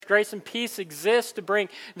Grace and peace exists to bring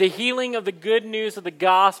the healing of the good news of the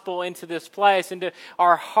gospel into this place, into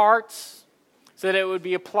our hearts, so that it would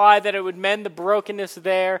be applied, that it would mend the brokenness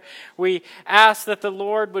there. We ask that the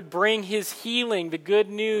Lord would bring his healing, the good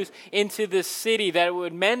news, into this city, that it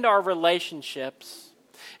would mend our relationships.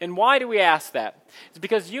 And why do we ask that? It's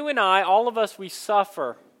because you and I, all of us, we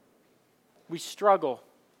suffer. We struggle.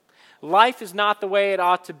 Life is not the way it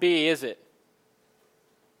ought to be, is it?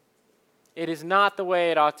 It is not the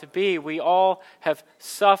way it ought to be. We all have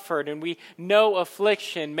suffered and we know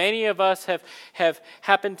affliction. Many of us have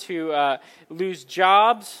happened to lose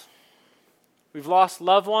jobs. We've lost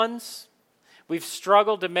loved ones. We've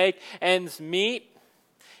struggled to make ends meet.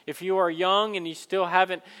 If you are young and you still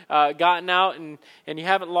haven't gotten out and you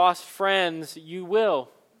haven't lost friends, you will.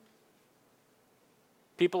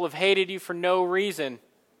 People have hated you for no reason.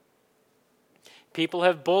 People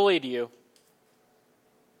have bullied you.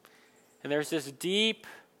 And there's this deep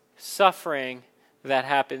suffering that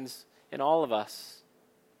happens in all of us.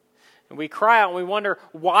 And we cry out and we wonder,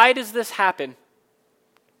 why does this happen?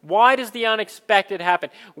 Why does the unexpected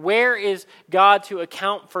happen? Where is God to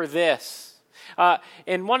account for this?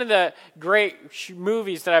 And one of the great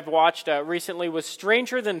movies that I've watched recently was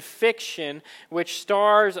Stranger Than Fiction, which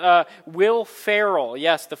stars Will Ferrell.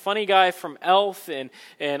 Yes, the funny guy from Elf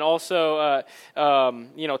and also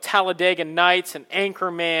Talladega Nights and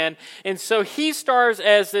Anchorman. And so he stars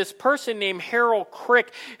as this person named Harold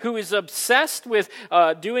Crick, who is obsessed with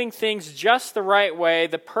doing things just the right way,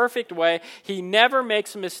 the perfect way. He never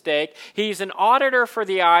makes a mistake. He's an auditor for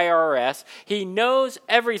the IRS. He knows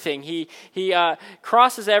everything. He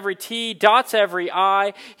crosses every T, dots every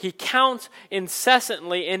I. He counts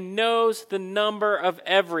incessantly and knows the number of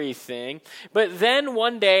everything. But then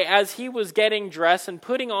one day, as he was getting dressed and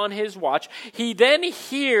putting on his watch, he then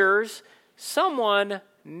hears someone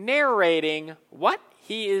narrating what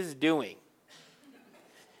he is doing.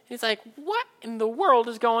 He's like, what in the world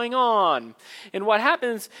is going on? And what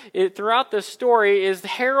happens throughout the story is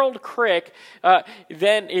Harold Crick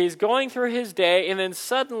then is going through his day, and then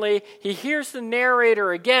suddenly he hears the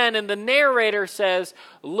narrator again, and the narrator says,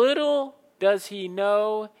 little does he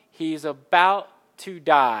know he's about to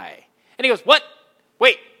die. And he goes, what?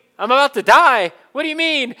 Wait, I'm about to die? What do you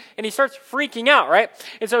mean? And he starts freaking out, right?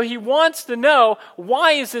 And so he wants to know,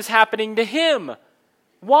 why is this happening to him?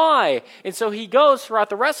 Why? And so he goes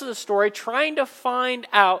throughout the rest of the story trying to find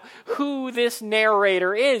out who this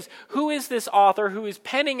narrator is. Who is this author who is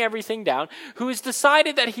penning everything down, who has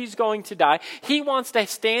decided that he's going to die. He wants to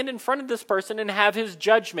stand in front of this person and have his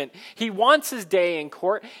judgment. He wants his day in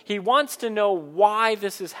court. He wants to know why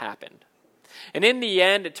this has happened. And in the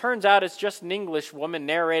end, it turns out it's just an English woman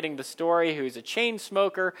narrating the story who's a chain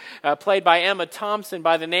smoker, played by Emma Thompson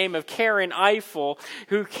by the name of Karen Eiffel,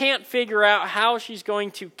 who can't figure out how she's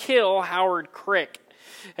going to kill Howard Crick.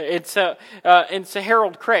 It's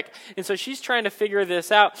Harold Crick. And so she's trying to figure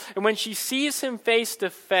this out. And when she sees him face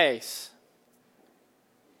to face,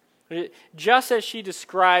 just as she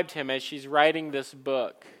described him as she's writing this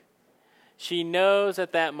book, she knows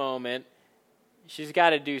at that moment she's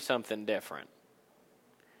got to do something different.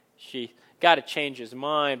 She got to change his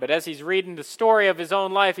mind. But as he's reading the story of his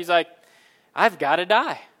own life, he's like, I've got to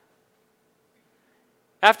die.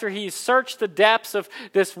 After he's searched the depths of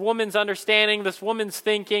this woman's understanding, this woman's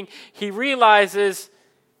thinking, he realizes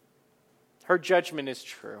her judgment is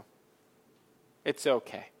true. It's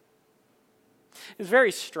okay. It's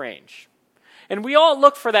very strange. And we all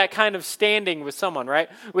look for that kind of standing with someone, right?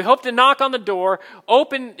 We hope to knock on the door,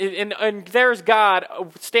 open, and there's God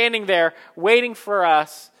standing there waiting for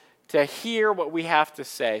us to hear what we have to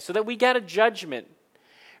say so that we get a judgment,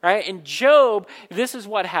 right? And Job, this is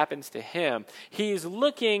what happens to him. He's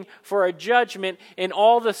looking for a judgment in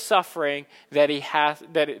all the suffering that he has,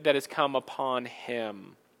 that has come upon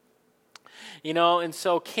him. And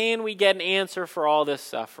so can we get an answer for all this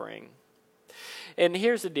suffering? And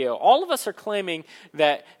here's the deal. All of us are claiming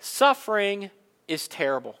that suffering is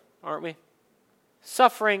terrible, aren't we?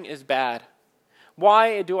 Suffering is bad.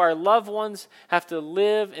 Why do our loved ones have to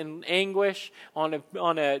live in anguish on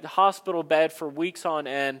a hospital bed for weeks on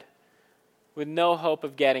end with no hope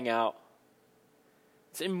of getting out?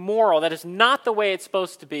 It's immoral. That is not the way it's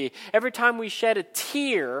supposed to be. Every time we shed a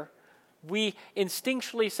tear, we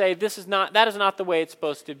instinctually say that is not the way it's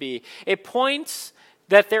supposed to be. It points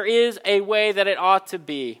that there is a way that it ought to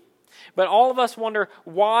be. But all of us wonder,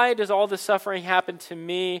 why does all this suffering happen to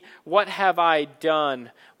me? What have I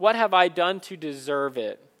done? What have I done to deserve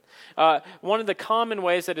it? One of the common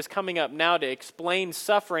ways that is coming up now to explain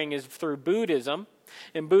suffering is through Buddhism.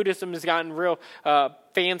 And Buddhism has gotten real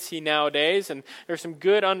fancy nowadays. And there's some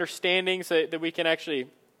good understandings that we can actually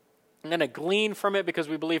I'm going to glean from it because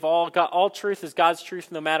we believe all truth is God's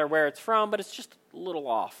truth no matter where it's from, but it's just a little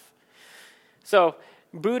off. So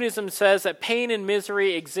Buddhism says that pain and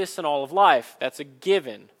misery exists in all of life. That's a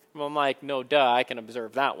given. Well, I'm like, no, duh, I can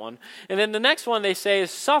observe that one. And then the next one they say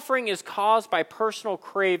is suffering is caused by personal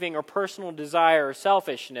craving or personal desire or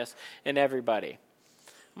selfishness in everybody.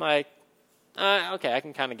 I'm like, okay, I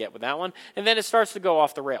can kind of get with that one. And then it starts to go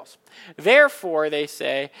off the rails. Therefore, they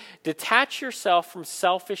say, detach yourself from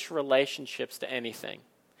selfish relationships to anything.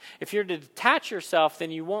 If you're to detach yourself,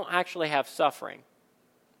 then you won't actually have suffering.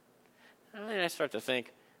 And then I start to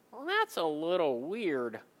think, well, that's a little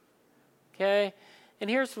weird. Okay? And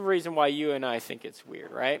here's the reason why you and I think it's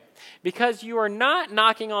weird, right? Because you are not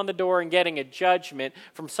knocking on the door and getting a judgment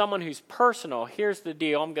from someone who's personal. Here's the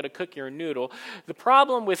deal. I'm going to cook your noodle. The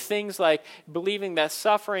problem with things like believing that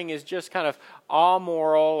suffering is just kind of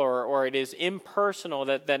amoral or it is impersonal,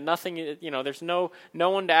 that nothing, there's no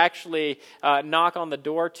one to actually knock on the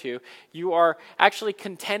door to. You are actually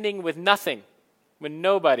contending with nothing, with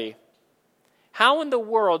nobody. How in the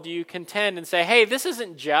world do you contend and say, hey, this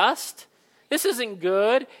isn't just? This isn't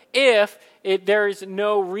good if there's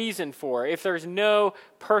no reason for it, if there's no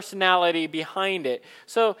personality behind it.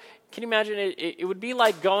 So can you imagine it would be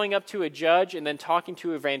like going up to a judge and then talking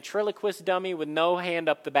to a ventriloquist dummy with no hand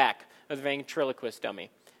up the back of the ventriloquist dummy.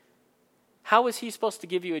 How is he supposed to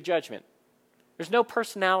give you a judgment? There's no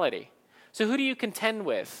personality. So who do you contend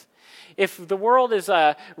with? If the world is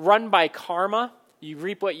run by karma, you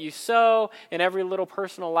reap what you sow, and every little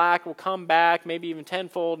personal lack will come back, maybe even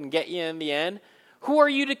tenfold, and get you in the end. Who are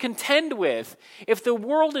you to contend with? If the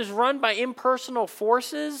world is run by impersonal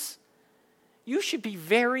forces, you should be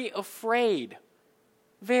very afraid.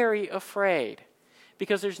 Very afraid.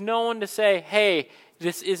 Because there's no one to say, hey,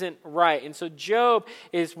 this isn't right. And so Job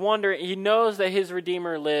is wondering, he knows that his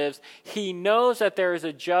Redeemer lives. He knows that there is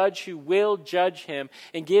a judge who will judge him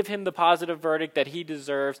and give him the positive verdict that he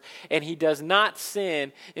deserves. And he does not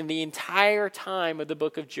sin in the entire time of the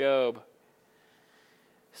book of Job.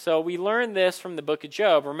 So we learn this from the book of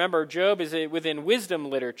Job. Remember, Job is within wisdom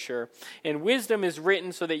literature. And wisdom is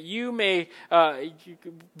written so that you may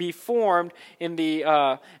be formed in the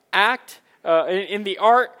in the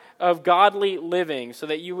art of godly living, so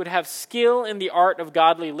that you would have skill in the art of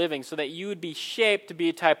godly living, so that you would be shaped to be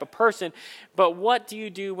a type of person. But what do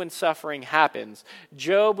you do when suffering happens?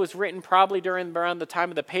 Job was written probably around the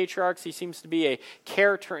time of the patriarchs. He seems to be a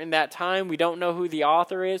character in that time. We don't know who the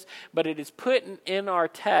author is, but it is put in our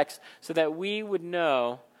text so that we would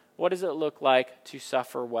know, what does it look like to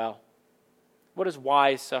suffer well? What does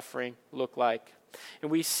wise suffering look like?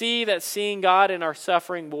 And we see that seeing God in our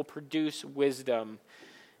suffering will produce wisdom.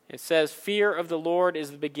 It says, fear of the Lord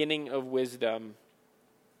is the beginning of wisdom.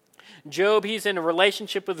 Job, he's in a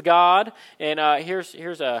relationship with God. And here's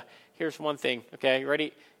one thing, okay? You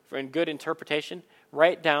ready for a good interpretation?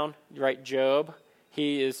 Write Job.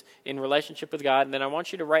 He is in relationship with God. And then I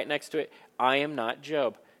want you to write next to it, I am not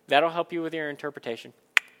Job. That'll help you with your interpretation.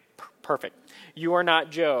 Perfect. You are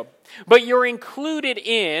not Job. But you're included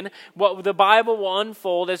in what the Bible will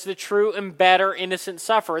unfold as the true and better innocent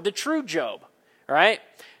sufferer, the true Job, right?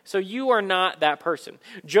 So you are not that person.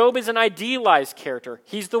 Job is an idealized character.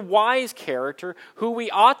 He's the wise character who we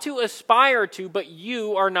ought to aspire to, but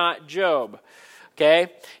you are not Job.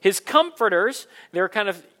 Okay? His comforters, they're kind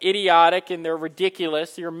of idiotic and they're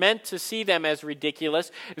ridiculous. You're meant to see them as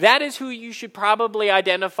ridiculous. That is who you should probably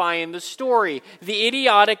identify in the story. The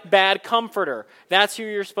idiotic bad comforter. That's who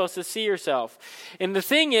you're supposed to see yourself. And the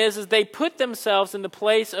thing is they put themselves in the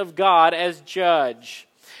place of God as judge.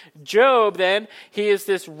 Job, then, he is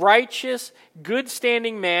this righteous,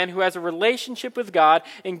 good-standing man who has a relationship with God.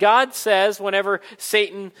 And God says, whenever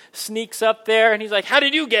Satan sneaks up there, and he's like, how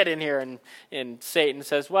did you get in here? And Satan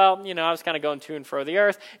says, well, I was kind of going to and fro the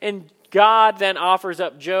earth. And God then offers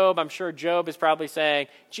up Job. I'm sure Job is probably saying,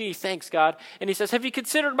 gee, thanks, God. And he says, have you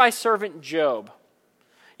considered my servant Job?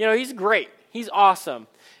 He's great. He's awesome.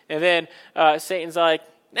 And then Satan's like,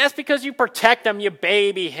 that's because you protect him, you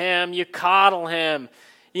baby him, you coddle him.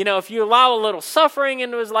 If you allow a little suffering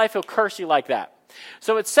into his life, he'll curse you like that.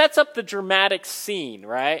 So it sets up the dramatic scene,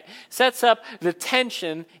 right? Sets up the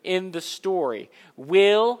tension in the story.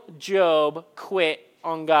 Will Job quit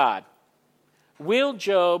on God? Will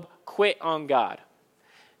Job quit on God?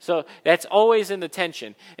 So that's always in the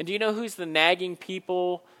tension. And do you know who's the nagging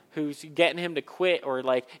people who's getting him to quit or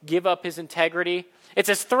give up his integrity? It's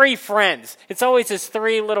his three friends. It's always his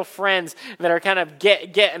three little friends that are kind of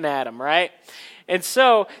getting at him, right? And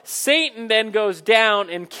so Satan then goes down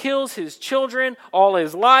and kills his children, all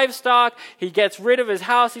his livestock. He gets rid of his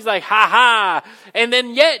house. He's like, ha ha. And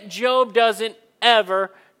then yet Job doesn't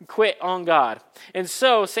ever quit on God. And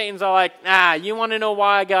so Satan's all like, you want to know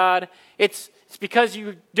why, God? It's because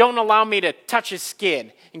you don't allow me to touch his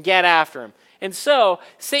skin and get after him. And so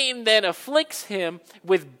Satan then afflicts him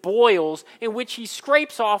with boils in which he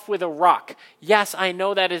scrapes off with a rock. Yes, I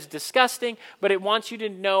know that is disgusting, but it wants you to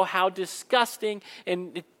know how disgusting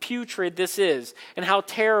and putrid this is and how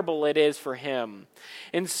terrible it is for him.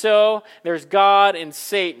 And so there's God and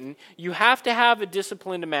Satan. You have to have a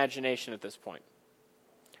disciplined imagination at this point.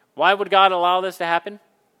 Why would God allow this to happen?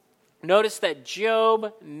 Notice that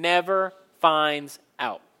Job never finds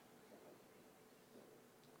out.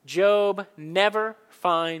 Job never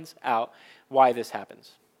finds out why this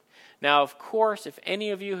happens. Now, of course, if any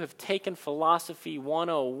of you have taken Philosophy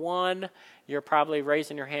 101, you're probably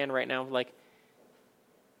raising your hand right now like,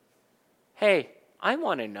 hey, I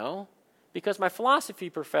want to know. Because my philosophy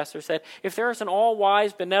professor said, if there is an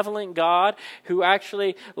all-wise, benevolent God who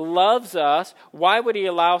actually loves us, why would he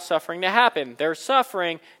allow suffering to happen? There's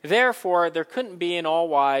suffering, therefore there couldn't be an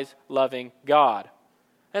all-wise, loving God.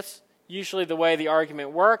 That's usually the way the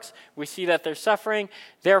argument works. We see that there's suffering,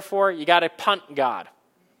 therefore you got to punt God.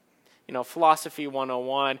 Philosophy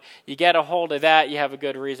 101, you get a hold of that, you have a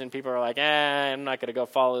good reason. People are like, I'm not going to go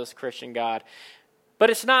follow this Christian God. But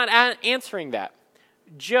it's not answering that.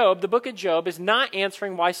 Job, the book of Job, is not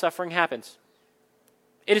answering why suffering happens.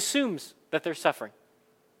 It assumes that there's suffering.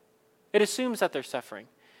 It assumes that there's suffering.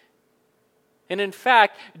 And in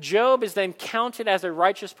fact, Job is then counted as a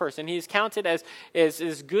righteous person. He is counted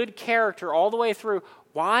as good character all the way through.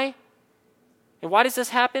 Why? And why does this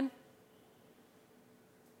happen?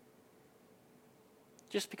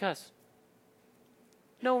 Just because.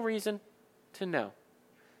 No reason to know.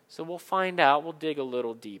 So we'll find out. We'll dig a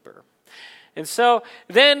little deeper. And so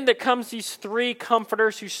then there comes these three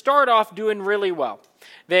comforters who start off doing really well.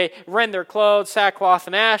 They rend their clothes, sackcloth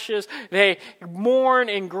and ashes. They mourn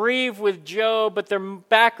and grieve with Job, but their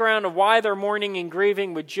background of why they're mourning and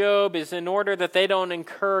grieving with Job is in order that they don't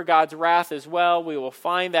incur God's wrath as well. We will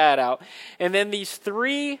find that out. And then these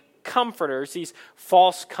three comforters, these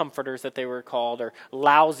false comforters that they were called, or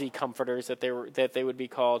lousy comforters that they would be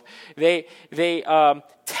called, they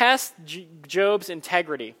test Job's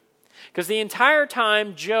integrity. Because the entire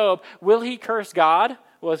time, Job, will he curse God?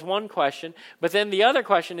 Was one question. But then the other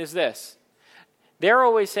question is this. They're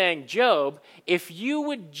always saying, Job, if you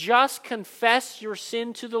would just confess your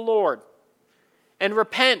sin to the Lord and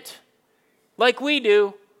repent like we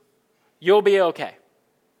do, you'll be okay.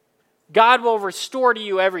 God will restore to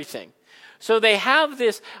you everything. So they have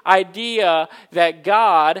this idea that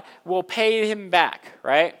God will pay him back,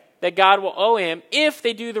 right? That God will owe him if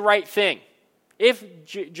they do the right thing. If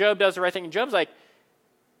Job does the right thing, and Job's like,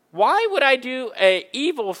 why would I do an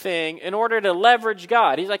evil thing in order to leverage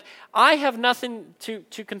God? He's like, I have nothing to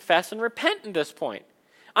confess and repent at this point.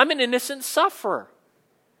 I'm an innocent sufferer.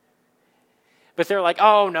 But they're like,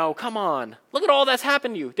 oh no, come on. Look at all that's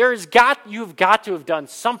happened to you. You've got to have done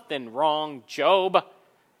something wrong, Job.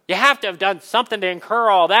 You have to have done something to incur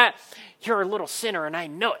all that. You're a little sinner and I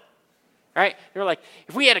know it. Right? They're like,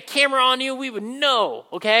 if we had a camera on you, we would know,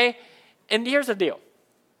 okay? And here's the deal.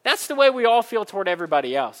 That's the way we all feel toward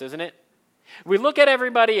everybody else, isn't it? We look at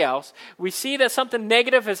everybody else, we see that something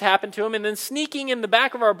negative has happened to them, and then sneaking in the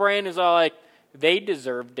back of our brain is all like, they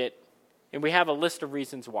deserved it. And we have a list of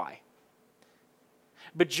reasons why.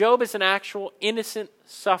 But Job is an actual innocent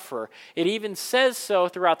sufferer. It even says so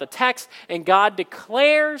throughout the text, and God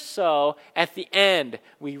declares so at the end.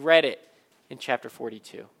 We read it in chapter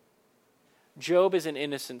 42. Job is an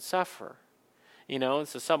innocent sufferer. And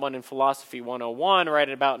so someone in Philosophy 101 right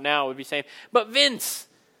about now would be saying, but Vince,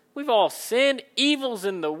 we've all sinned. Evil's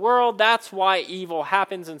in the world. That's why evil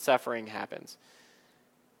happens and suffering happens.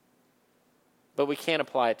 But we can't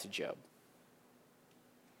apply it to Job.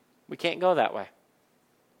 We can't go that way.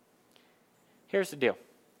 Here's the deal.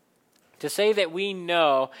 To say that we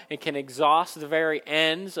know and can exhaust the very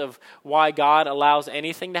ends of why God allows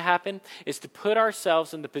anything to happen is to put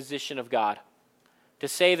ourselves in the position of God. To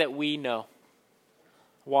say that we know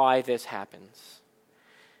why this happens.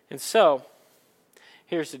 And so,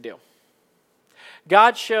 here's the deal.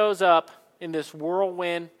 God shows up in this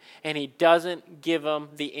whirlwind, and he doesn't give them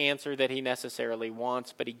the answer that he necessarily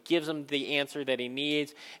wants, but he gives them the answer that he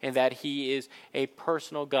needs, and that he is a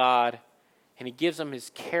personal God, and he gives them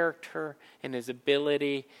his character and his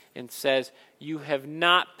ability, and says, you have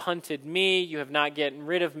not punted me, you have not gotten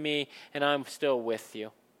rid of me, and I'm still with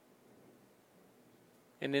you.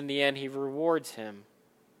 And in the end, he rewards him.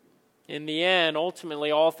 In the end,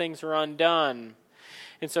 ultimately, all things are undone.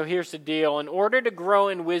 And so here's the deal. In order to grow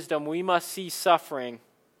in wisdom, we must see suffering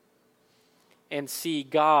and see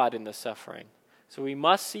God in the suffering. So we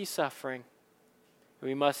must see suffering.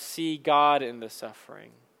 We must see God in the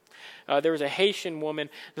suffering. There was a Haitian woman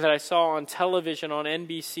that I saw on television on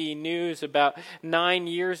NBC News about 9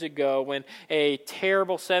 years ago when a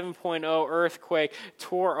terrible 7.0 earthquake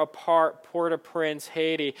tore apart Port-au-Prince,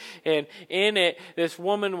 Haiti. And in it, this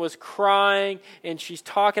woman was crying, and she's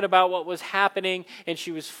talking about what was happening, and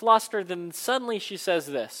she was flustered, and suddenly she says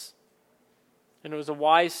this, and it was a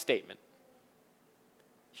wise statement.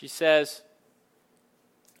 She says,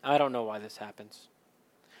 I don't know why this happens,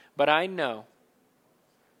 but I know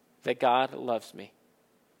that God loves me.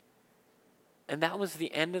 And that was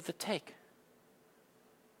the end of the take.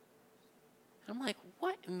 I'm like,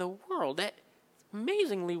 what in the world? That's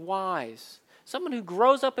amazingly wise. Someone who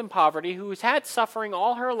grows up in poverty, who has had suffering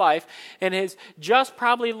all her life, and has just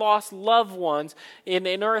probably lost loved ones in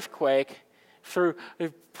an earthquake through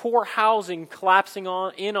poor housing collapsing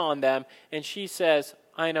in on them, and she says,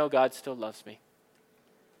 I know God still loves me.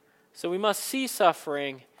 So we must see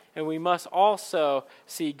suffering, and we must also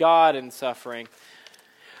see God in suffering.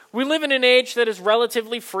 We live in an age that is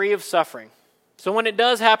relatively free of suffering. So when it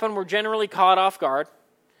does happen, we're generally caught off guard,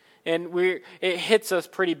 and it hits us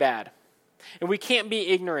pretty bad. And we can't be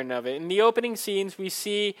ignorant of it. In the opening scenes, we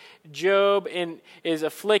see Job is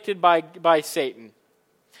afflicted by Satan.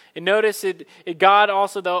 And notice God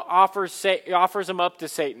also, though, offers him up to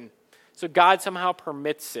Satan. So God somehow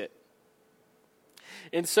permits it.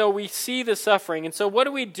 And so we see the suffering. And so what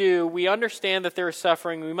do? We understand that there is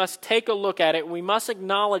suffering. We must take a look at it. We must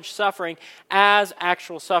acknowledge suffering as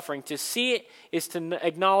actual suffering. To see it is to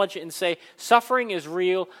acknowledge it and say, suffering is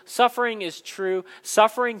real. Suffering is true.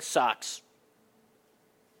 Suffering sucks.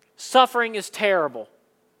 Suffering is terrible.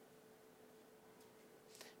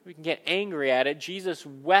 We can get angry at it. Jesus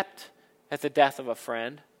wept at the death of a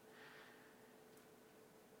friend.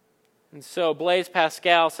 And so Blaise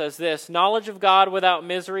Pascal says this, knowledge of God without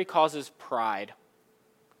misery causes pride.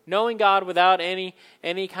 Knowing God without any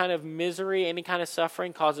kind of misery, any kind of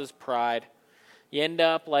suffering causes pride. You end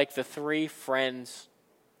up like the three friends.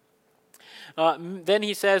 Then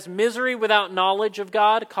he says, misery without knowledge of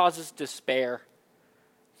God causes despair.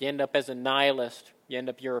 You end up as a nihilist. You end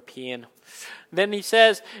up European. Then he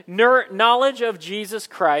says, knowledge of Jesus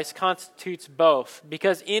Christ constitutes both,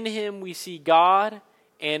 because in him we see God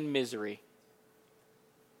and misery.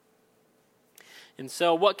 And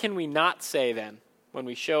so what can we not say then? When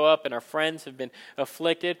we show up and our friends have been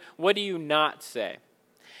afflicted, what do you not say?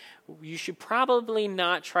 You should probably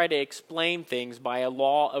not try to explain things by a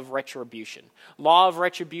law of retribution. Law of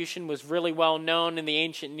retribution was really well known in the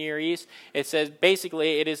ancient Near East. It says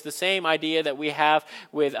basically it is the same idea that we have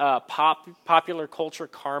with popular culture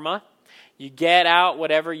karma. You get out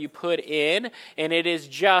whatever you put in, and it is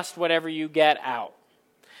just whatever you get out.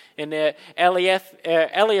 And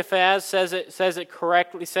Eliphaz says it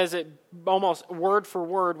correctly, says it almost word for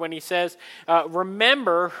word when he says,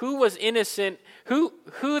 remember who was innocent, who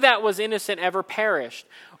that was innocent ever perished,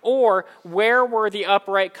 or where were the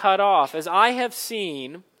upright cut off? As I have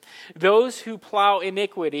seen, those who plow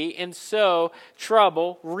iniquity and sow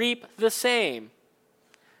trouble reap the same.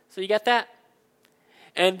 So you get that?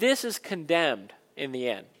 And this is condemned in the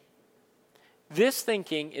end. This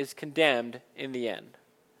thinking is condemned in the end.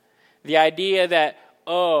 The idea that,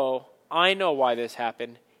 oh, I know why this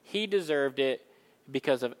happened. He deserved it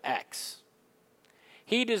because of X.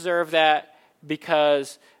 He deserved that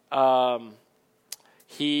because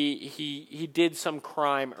he did some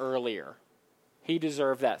crime earlier. He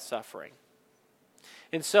deserved that suffering.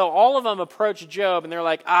 And so all of them approach Job and they're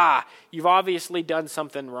like, you've obviously done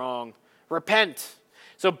something wrong. Repent.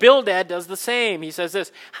 So Bildad does the same. He says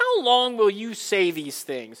this, how long will you say these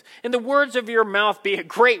things? And the words of your mouth be a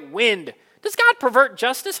great wind. Does God pervert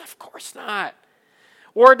justice? Of course not.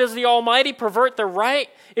 Or does the Almighty pervert the right?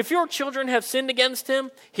 If your children have sinned against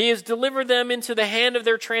him, he has delivered them into the hand of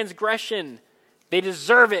their transgression. They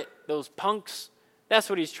deserve it, those punks. That's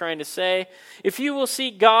what he's trying to say. If you will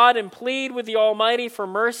seek God and plead with the Almighty for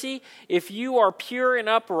mercy, if you are pure and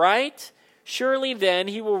upright, surely then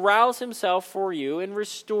he will rouse himself for you and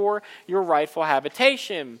restore your rightful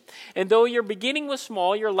habitation. And though your beginning was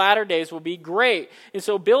small, your latter days will be great. And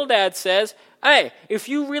so Bildad says, hey, if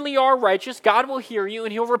you really are righteous, God will hear you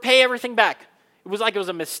and he'll repay everything back. It was like it was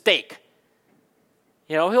a mistake.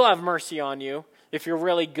 He'll have mercy on you if you're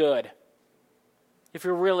really good. If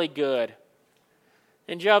you're really good.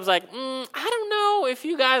 And Job's like, I don't know if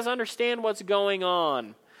you guys understand what's going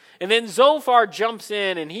on. And then Zophar jumps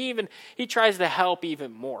in and he tries to help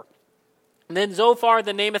even more. And then Zophar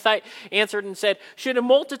the Naamathite answered and said, should a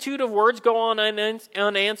multitude of words go on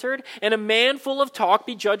unanswered, and a man full of talk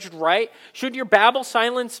be judged right? Should your babble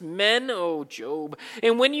silence men, O Job?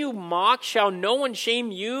 And when you mock, shall no one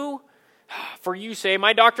shame you? For you say,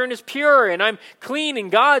 my doctrine is pure, and I'm clean in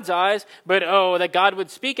God's eyes. But oh, that God would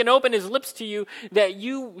speak and open his lips to you, that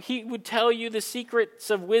he would tell you the secrets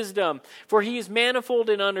of wisdom. For he is manifold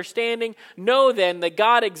in understanding. Know then that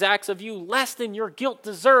God exacts of you less than your guilt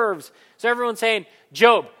deserves. So everyone's saying,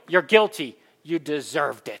 Job, you're guilty. You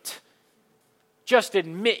deserved it. Just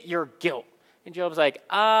admit your guilt. And Job's like,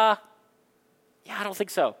 yeah, I don't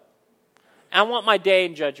think so. I want my day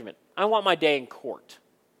in judgment. I want my day in court.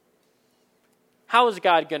 How is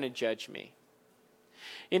God going to judge me?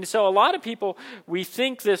 And so a lot of people, we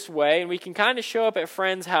think this way, and we can kind of show up at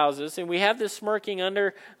friends' houses, and we have this smirking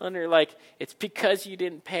under like, it's because you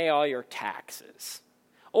didn't pay all your taxes.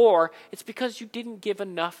 Or, it's because you didn't give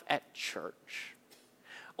enough at church.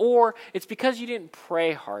 Or, it's because you didn't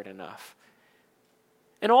pray hard enough.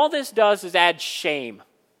 And all this does is add shame.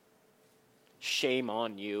 Shame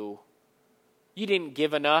on you. You didn't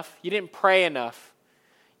give enough. You didn't pray enough.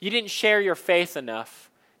 You didn't share your faith enough.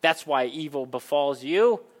 That's why evil befalls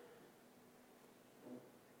you.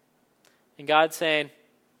 And God's saying,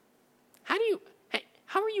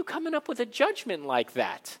 how are you coming up with a judgment like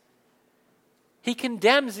that? He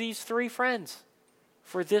condemns these three friends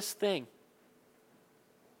for this thing.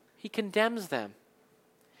 He condemns them.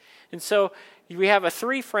 And so we have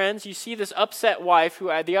three friends. You see this upset wife,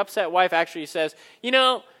 the upset wife actually says,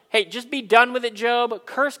 hey, just be done with it, Job.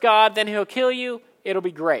 Curse God, then he'll kill you. It'll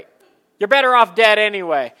be great. You're better off dead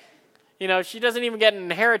anyway. She doesn't even get an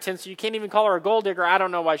inheritance, so you can't even call her a gold digger. I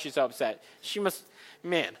don't know why she's so upset.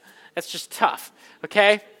 That's just tough,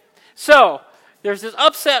 okay? So, there's this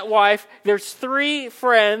upset wife. There's three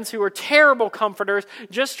friends who are terrible comforters,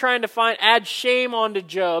 just trying to add shame onto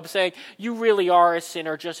Job, saying, you really are a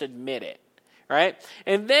sinner, just admit it, right?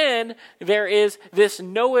 And then there is this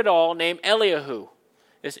know-it-all named Elihu,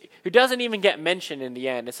 who doesn't even get mentioned in the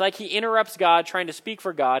end. It's like he interrupts God trying to speak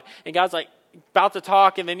for God, and God's like about to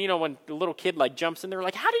talk, and then, when the little kid jumps in there,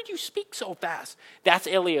 like, how did you speak so fast? That's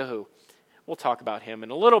Elihu. We'll talk about him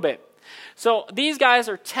in a little bit. So these guys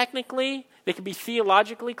are technically, they can be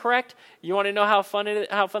theologically correct. You want to know how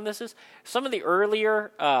fun this is? Some of the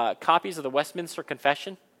earlier copies of the Westminster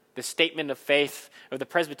Confession, the Statement of Faith of the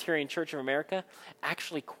Presbyterian Church of America,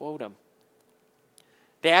 actually quote them.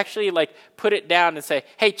 They actually put it down and say,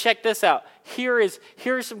 hey, check this out. Here's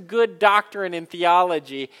some good doctrine in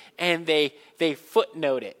theology, and they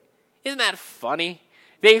footnote it. Isn't that funny?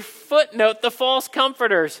 They footnote the false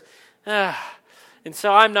comforters. And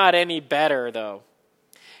so I'm not any better, though.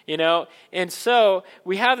 And so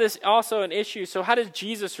we have this also an issue. So how does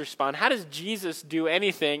Jesus respond? How does Jesus do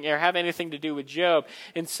anything or have anything to do with Job?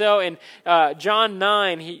 And so in John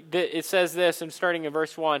 9, it says this, and starting in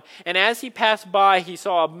verse 1, and as he passed by, he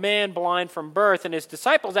saw a man blind from birth, and his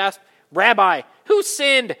disciples asked, Rabbi, who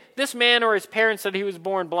sinned, this man or his parents, that he was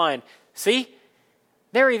born blind? See,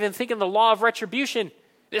 they're even thinking the law of retribution.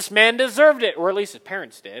 This man deserved it, or at least his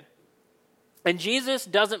parents did. And Jesus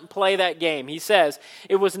doesn't play that game. He says,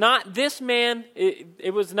 it was not that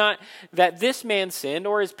this man sinned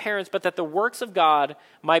or his parents, but that the works of God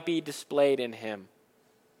might be displayed in him.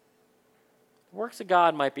 The works of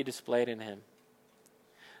God might be displayed in him.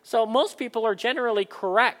 So most people are generally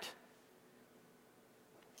correct.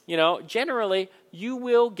 Generally, you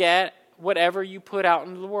will get whatever you put out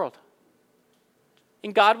into the world.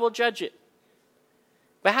 And God will judge it.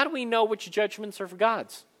 But how do we know which judgments are for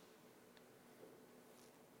God's?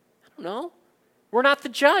 No, we're not the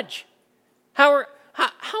judge. How am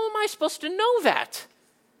I supposed to know that?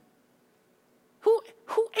 Who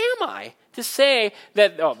am I to say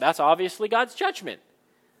that, that's obviously God's judgment?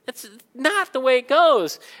 That's not the way it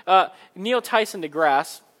goes. Neil Tyson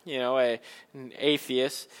deGrasse, an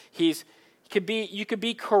atheist, you could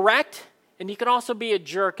be correct, and you could also be a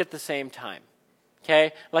jerk at the same time.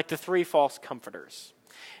 Okay? Like the three false comforters.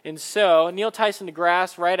 And so, Neil Tyson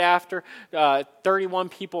deGrasse, right after 31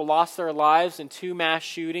 people lost their lives in 2 mass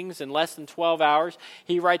shootings in less than 12 hours,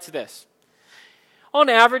 he writes this. On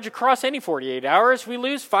average, across any 48 hours, we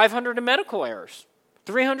lose 500 to medical errors,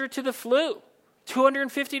 300 to the flu,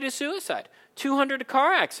 250 to suicide, 200 to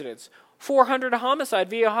car accidents, 400 to homicide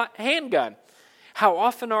via handgun. How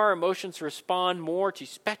often our emotions respond more to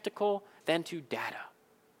spectacle than to data?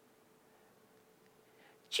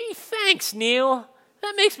 Gee, thanks, Neil.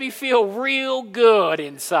 That makes me feel real good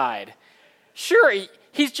inside. Sure,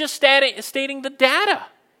 he's just stating the data.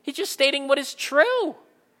 He's just stating what is true.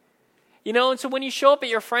 And so when you show up at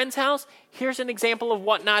your friend's house, here's an example of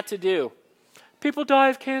what not to do. People die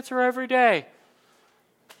of cancer every day.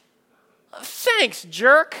 Thanks,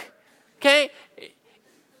 jerk. Okay?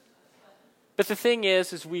 But the thing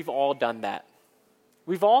is we've all done that.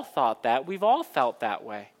 We've all thought that. We've all felt that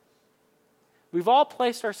way. We've all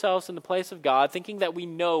placed ourselves in the place of God thinking that we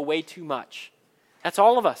know way too much. That's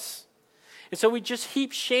all of us. And so we just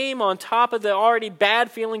heap shame on top of the already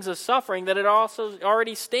bad feelings of suffering that it also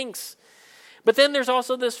already stinks. But then there's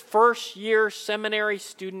also this first-year seminary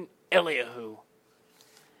student, Eliyahu.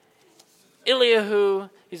 Eliyahu,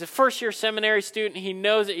 he's a first-year seminary student. He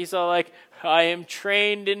knows it. He's all like, I am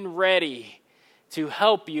trained and ready to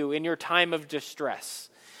help you in your time of distress.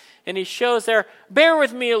 And he shows there, bear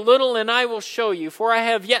with me a little and I will show you, for I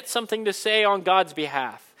have yet something to say on God's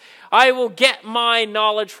behalf. I will get my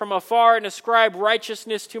knowledge from afar and ascribe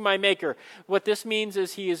righteousness to my Maker. What this means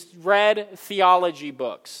is he has read theology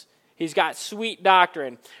books. He's got sweet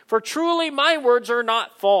doctrine. For truly my words are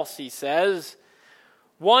not false, he says.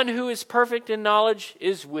 One who is perfect in knowledge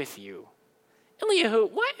is with you.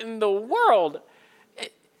 Eliyahu, what in the world?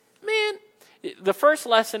 Man, the first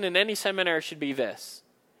lesson in any seminary should be this.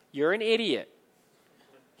 You're an idiot.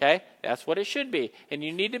 Okay? That's what it should be. And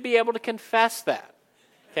you need to be able to confess that.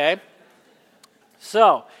 Okay?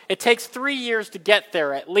 So, it takes 3 years to get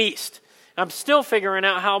there at least. I'm still figuring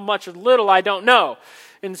out how much or little I don't know.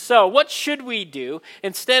 And so, what should we do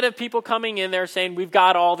instead of people coming in there saying, we've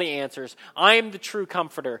got all the answers, I am the true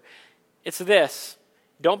comforter? It's this.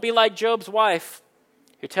 Don't be like Job's wife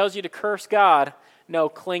who tells you to curse God. No,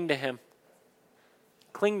 cling to him.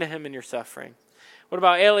 Cling to him in your suffering. What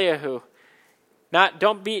about Eliyahu?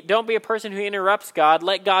 Don't be a person who interrupts God.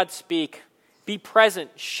 Let God speak. Be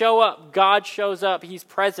present. Show up. God shows up. He's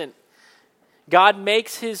present. God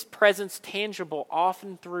makes his presence tangible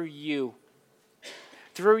often through you.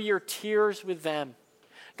 Through your tears with them.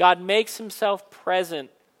 God makes himself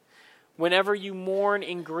present whenever you mourn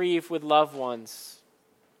and grieve with loved ones.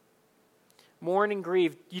 Mourn and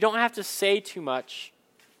grieve. You don't have to say too much.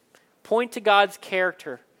 Point to God's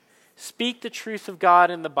character. Speak the truth of God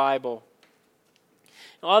in the Bible.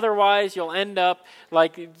 Otherwise, you'll end up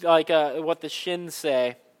like what the Shins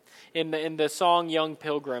say in the song Young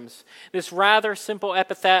Pilgrims. This rather simple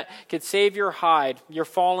epithet could save your hide, your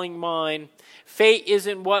falling mind. Fate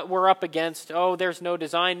isn't what we're up against. Oh, there's no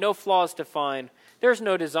design, no flaws to find. There's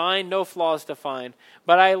no design, no flaws to find.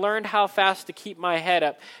 But I learned how fast to keep my head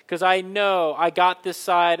up because I know I got this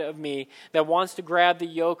side of me that wants to grab the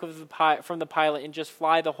yoke of from the pilot and just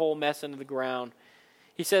fly the whole mess into the ground.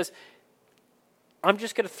 He says, I'm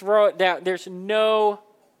just going to throw it down. There's no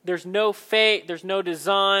fate, there's no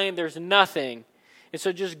design, there's nothing. And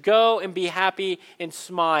so just go and be happy and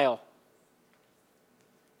smile.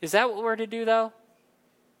 Is that what we're to do though?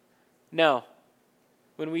 No.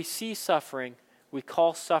 When we see suffering, we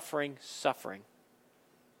call suffering suffering.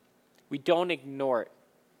 We don't ignore it.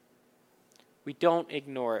 We don't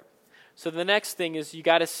ignore it. So the next thing is you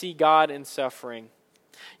got to see God in suffering.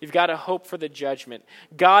 You've got to hope for the judgment.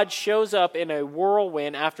 God shows up in a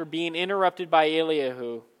whirlwind after being interrupted by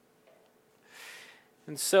Eliyahu.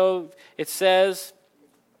 And so it says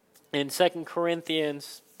in 2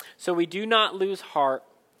 Corinthians, so we do not lose heart.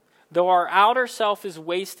 Though our outer self is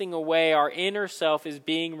wasting away, our inner self is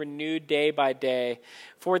being renewed day by day.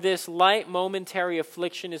 For this light momentary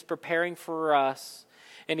affliction is preparing for us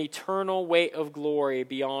an eternal weight of glory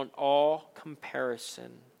beyond all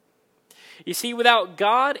comparison. You see, without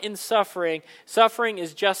God in suffering, suffering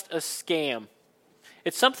is just a scam.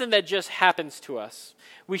 It's something that just happens to us.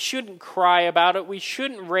 We shouldn't cry about it. We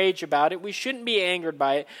shouldn't rage about it. We shouldn't be angered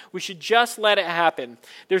by it. We should just let it happen.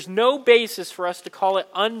 There's no basis for us to call it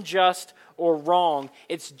unjust or wrong.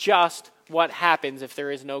 It's just what happens if there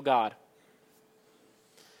is no God.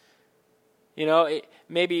 You know,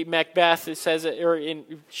 maybe Macbeth says it, or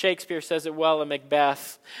in Shakespeare says it well in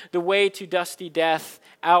Macbeth. The way to dusty death,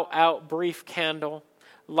 out, brief candle.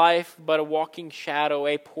 Life but a walking shadow,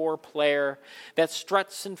 a poor player that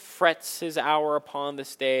struts and frets his hour upon the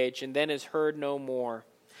stage and then is heard no more.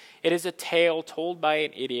 It is a tale told by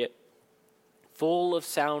an idiot, full of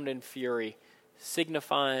sound and fury,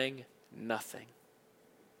 signifying nothing.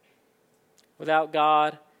 Without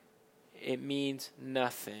God, it means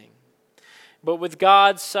nothing. But with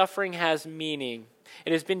God, suffering has meaning.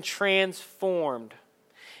 It has been transformed.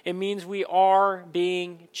 It means we are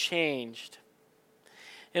being changed.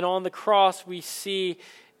 And on the cross, we see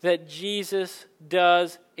that Jesus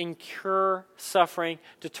does incur suffering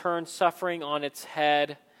to turn suffering on its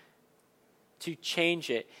head, to change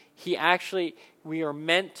it. We are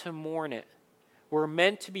meant to mourn it. We're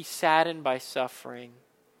meant to be saddened by suffering.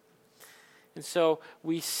 And so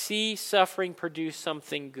we see suffering produce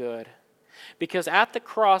something good. Because at the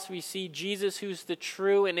cross we see Jesus, who's the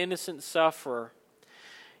true and innocent sufferer.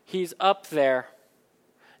 He's up there,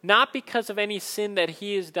 not because of any sin that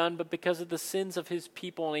he has done, but because of the sins of his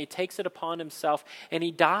people, and he takes it upon himself and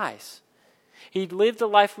he dies. He lived the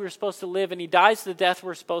life we were supposed to live, and he dies the death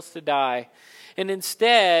we're supposed to die. And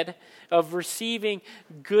instead of receiving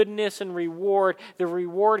goodness and reward, the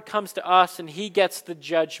reward comes to us and he gets the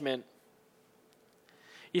judgment.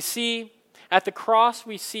 You see, at the cross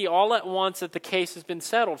we see all at once that the case has been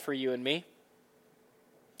settled for you and me.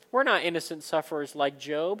 We're not innocent sufferers like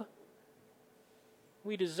Job.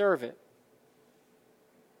 We deserve it.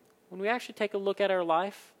 When we actually take a look at our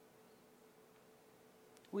life,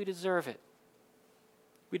 we deserve it.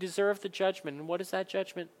 We deserve the judgment. And what is that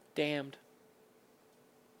judgment? Damned.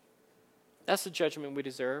 That's the judgment we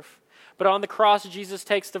deserve. But on the cross, Jesus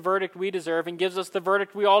takes the verdict we deserve and gives us the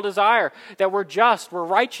verdict we all desire, that we're just, we're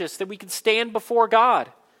righteous, that we can stand before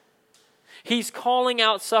God. He's calling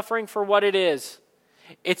out suffering for what it is.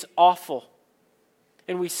 It's awful.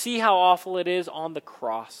 And we see how awful it is on the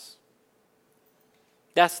cross.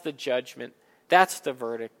 That's the judgment. That's the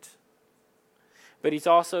verdict. But he's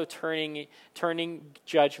also turning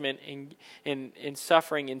judgment and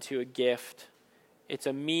suffering into a gift. It's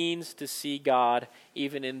a means to see God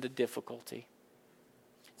even in the difficulty.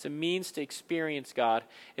 It's a means to experience God.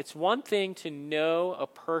 It's one thing to know a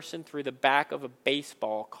person through the back of a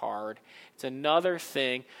baseball card. It's another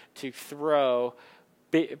thing to throw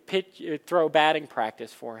batting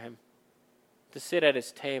practice for him, to sit at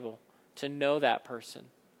his table, to know that person.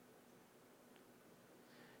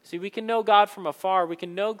 See, we can know God from afar. We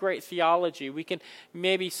can know great theology. We can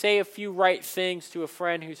maybe say a few right things to a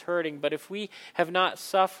friend who's hurting. But if we have not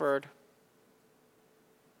suffered,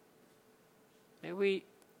 maybe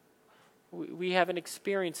we haven't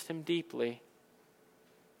experienced him deeply.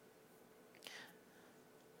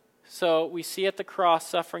 So we see at the cross,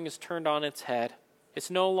 suffering is turned on its head. It's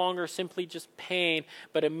no longer simply just pain,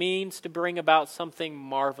 but a means to bring about something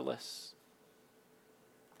marvelous.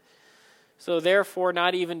 So therefore,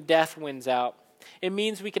 not even death wins out. It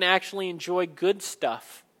means we can actually enjoy good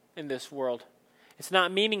stuff in this world. It's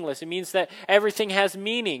not meaningless. It means that everything has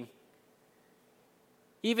meaning.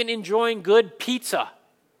 Even enjoying good pizza,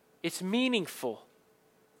 it's meaningful.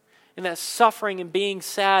 And that suffering and being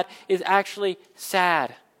sad is actually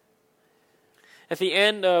sad. At the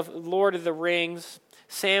end of Lord of the Rings,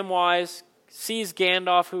 Samwise sees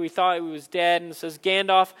Gandalf, who he thought he was dead, and says,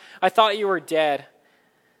 "Gandalf, I thought you were dead.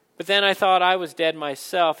 But then I thought I was dead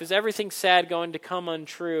myself. Is everything sad going to come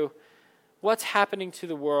untrue? What's happening to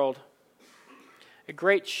the world?" "A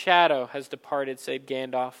great shadow has departed," said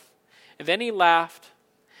Gandalf. And then he laughed,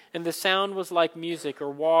 and the sound was like music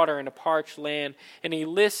or water in a parched land, and he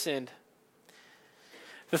listened.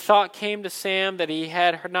 The thought came to Sam that he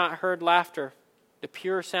had not heard laughter, the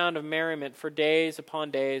pure sound of merriment, for days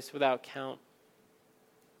upon days without count.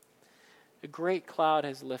 A great cloud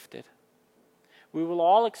has lifted. We will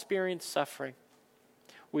all experience suffering.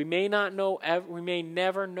 We may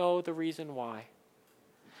never know the reason why.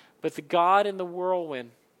 But the God in the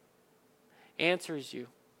whirlwind answers you,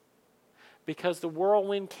 because the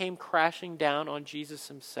whirlwind came crashing down on Jesus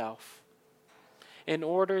himself in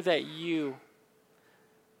order that you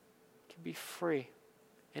can be free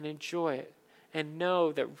and enjoy it and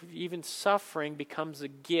know that even suffering becomes a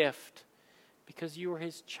gift because you are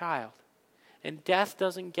his child. And death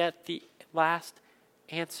doesn't get the last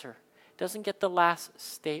answer, doesn't get the last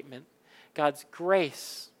statement. God's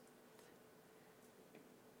grace,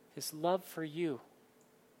 his love for you,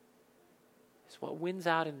 is what wins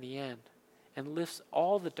out in the end and lifts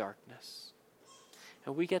all the darkness.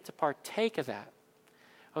 And we get to partake of that,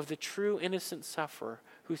 of the true innocent sufferer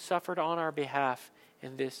who suffered on our behalf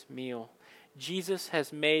in this meal. Jesus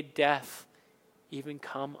has made death even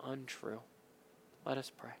come untrue. Let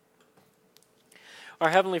us pray. Our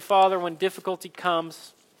Heavenly Father, when difficulty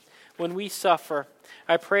comes, when we suffer,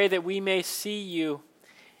 I pray that we may see you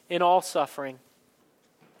in all suffering.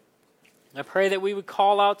 I pray that we would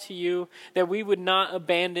call out to you, that we would not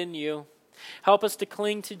abandon you. Help us to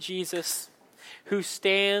cling to Jesus, who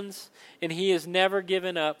stands and he has never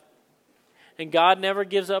given up. And God never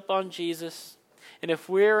gives up on Jesus. And if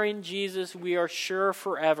we're in Jesus, we are sure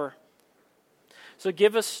forever. So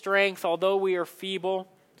give us strength, although we are feeble,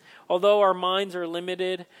 although our minds are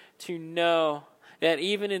limited, to know that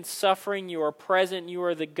even in suffering you are present. You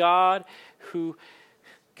are the God who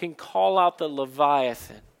can call out the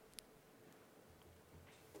Leviathan.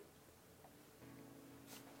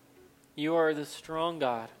 You are the strong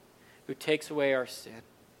God who takes away our sin.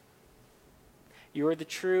 You are the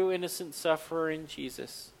true innocent sufferer in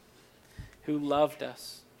Jesus, who loved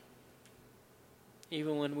us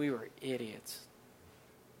even when we were idiots.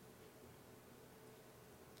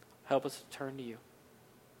 Help us to turn to you.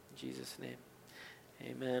 In Jesus' name,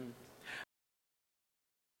 amen.